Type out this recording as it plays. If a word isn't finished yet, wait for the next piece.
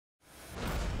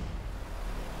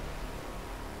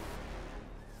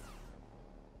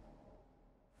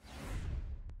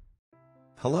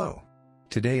Hello.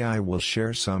 Today I will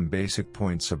share some basic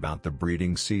points about the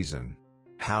breeding season.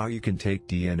 How you can take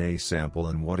DNA sample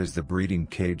and what is the breeding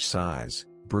cage size,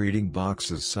 breeding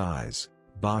boxes size,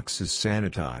 boxes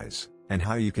sanitize, and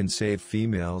how you can save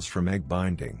females from egg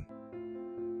binding.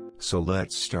 So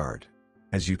let's start.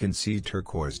 As you can see,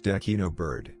 turquoise decino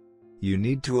bird. You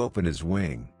need to open his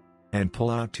wing and pull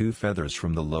out 2 feathers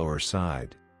from the lower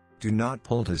side. Do not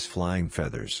pull his flying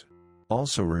feathers.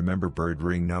 Also remember bird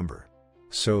ring number.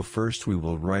 So first we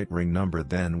will write ring number,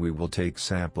 then we will take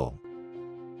sample.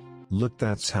 Look,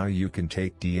 that's how you can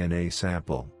take DNA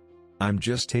sample. I'm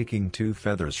just taking 2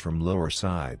 feathers from lower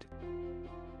side.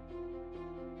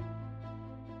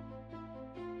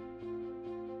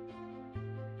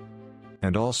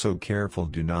 And also careful,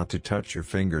 do not to touch your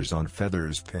fingers on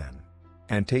feathers pin.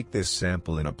 And take this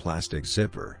sample in a plastic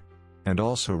zipper. And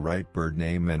also write bird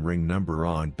name and ring number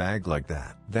on bag like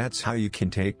that. That's how you can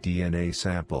take DNA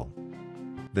sample.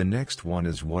 The next one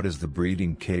is what is the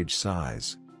breeding cage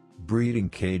size. Breeding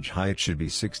cage height should be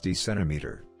 60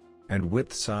 cm. And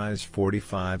width size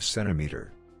 45 cm.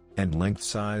 And length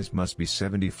size must be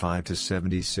 75 to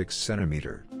 76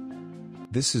 cm.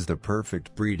 This is the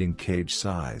perfect breeding cage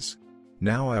size.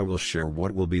 Now I will share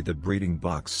what will be the breeding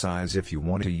box size if you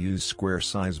want to use square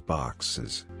size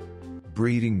boxes.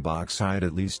 Breeding box height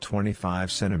at least 25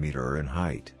 cm in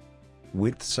height.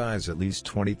 Width size at least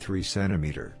 23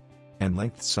 cm. And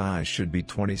length size should be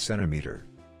 20 cm.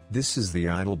 This is the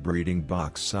ideal breeding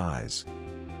box size.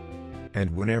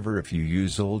 And whenever if you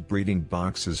use old breeding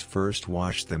boxes, first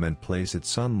wash them and place at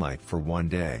sunlight for 1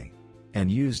 day.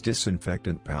 And use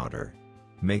disinfectant powder.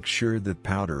 Make sure that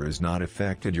powder is not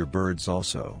affected your birds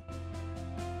also.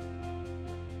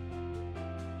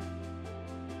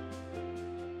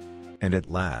 And at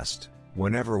last,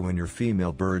 when your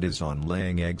female bird is on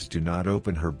laying eggs, do not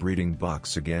open her breeding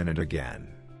box again and again.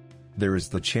 There is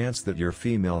the chance that your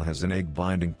female has an egg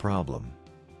binding problem.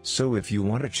 So if you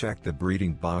want to check the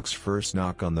breeding box, first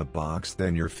knock on the box,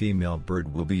 then your female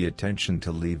bird will be attention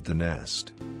to leave the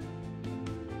nest.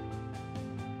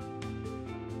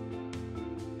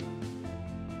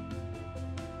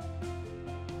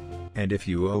 And if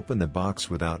you open the box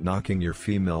without knocking, your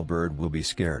female bird will be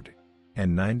scared.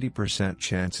 And 90%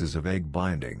 chances of egg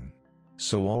binding.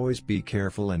 So always be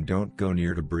careful and don't go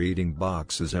near to breeding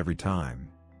boxes every time.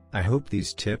 I hope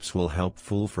these tips will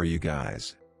helpful for you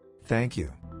guys. Thank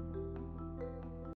you.